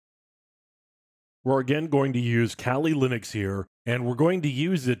We're again going to use Kali Linux here, and we're going to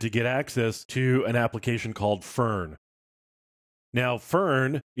use it to get access to an application called Fern. Now,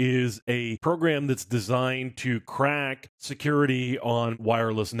 Fern is a program that's designed to crack security on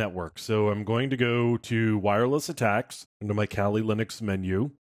wireless networks. So I'm going to go to Wireless Attacks under my Kali Linux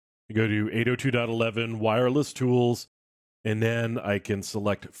menu. I go to 802.11 Wireless Tools, and then I can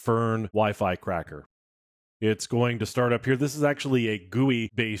select Fern Wi-Fi Cracker. It's going to start up here. This is actually a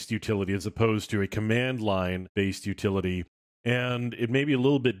GUI-based utility as opposed to a command line-based utility. And it may be a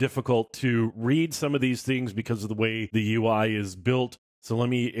little bit difficult to read some of these things because of the way the UI is built. So let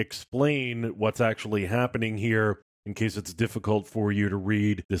me explain what's actually happening here in case it's difficult for you to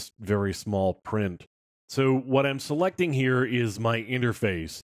read this very small print. So what I'm selecting here is my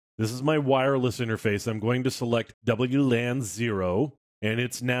interface. This is my wireless interface. I'm going to select WLAN 0. And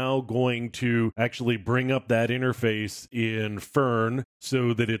it's now going to actually bring up that interface in Fern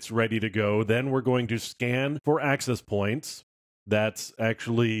so that it's ready to go. Then we're going to scan for access points. That's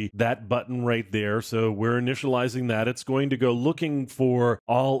actually that button right there. So we're initializing that. It's going to go looking for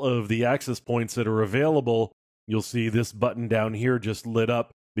all of the access points that are available. You'll see this button down here just lit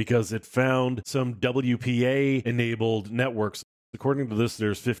up because it found some WPA-enabled networks. According to this,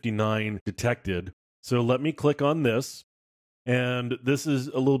 there's 59 detected. So let me click on this. And this is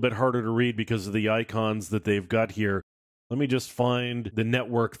a little bit harder to read because of the icons that they've got here. Let me just find the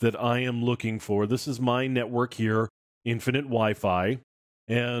network that I am looking for. This is my network here, Infinite Wi-Fi.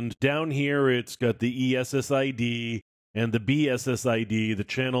 And down here, it's got the ESSID and the BSSID, the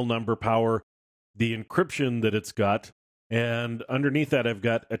channel number power, the encryption that it's got. And underneath that, I've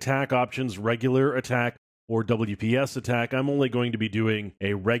got attack options, regular attack or WPS attack. I'm only going to be doing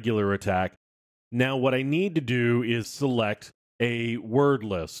a regular attack. Now, what I need to do is select a word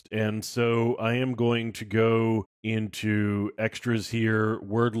list. And so I am going to go into extras here,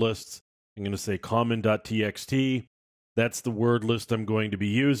 word lists. I'm going to say common.txt. That's the word list I'm going to be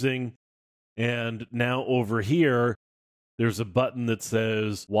using. And now over here, there's a button that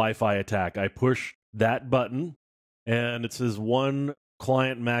says Wi-Fi attack. I push that button and it says one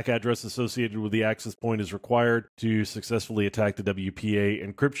client MAC address associated with the access point is required to successfully attack the WPA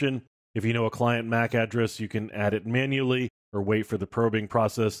encryption. If you know a client MAC address, you can add it manually or wait for the probing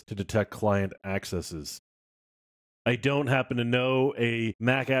process to detect client accesses. I don't happen to know a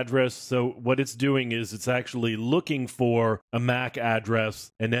MAC address, so what it's doing is it's actually looking for a MAC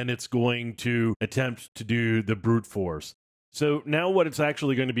address, and then it's going to attempt to do the brute force. So now what it's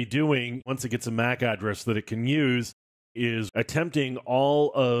actually going to be doing, once it gets a MAC address that it can use, is attempting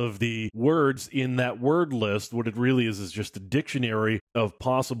all of the words in that word list. What it really is just a dictionary of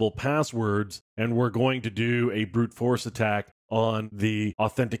possible passwords, and we're going to do a brute force attack on the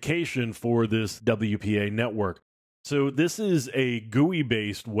authentication for this WPA network. So this is a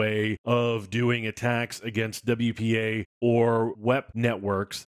GUI-based way of doing attacks against WPA or WEP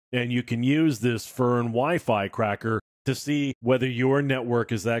networks, and you can use this Fern Wi-Fi cracker to see whether your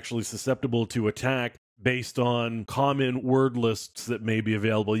network is actually susceptible to attack based on common word lists that may be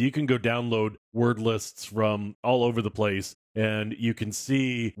available. You can go download word lists from all over the place, and you can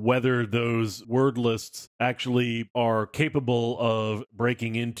see whether those word lists actually are capable of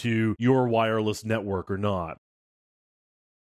breaking into your wireless network or not.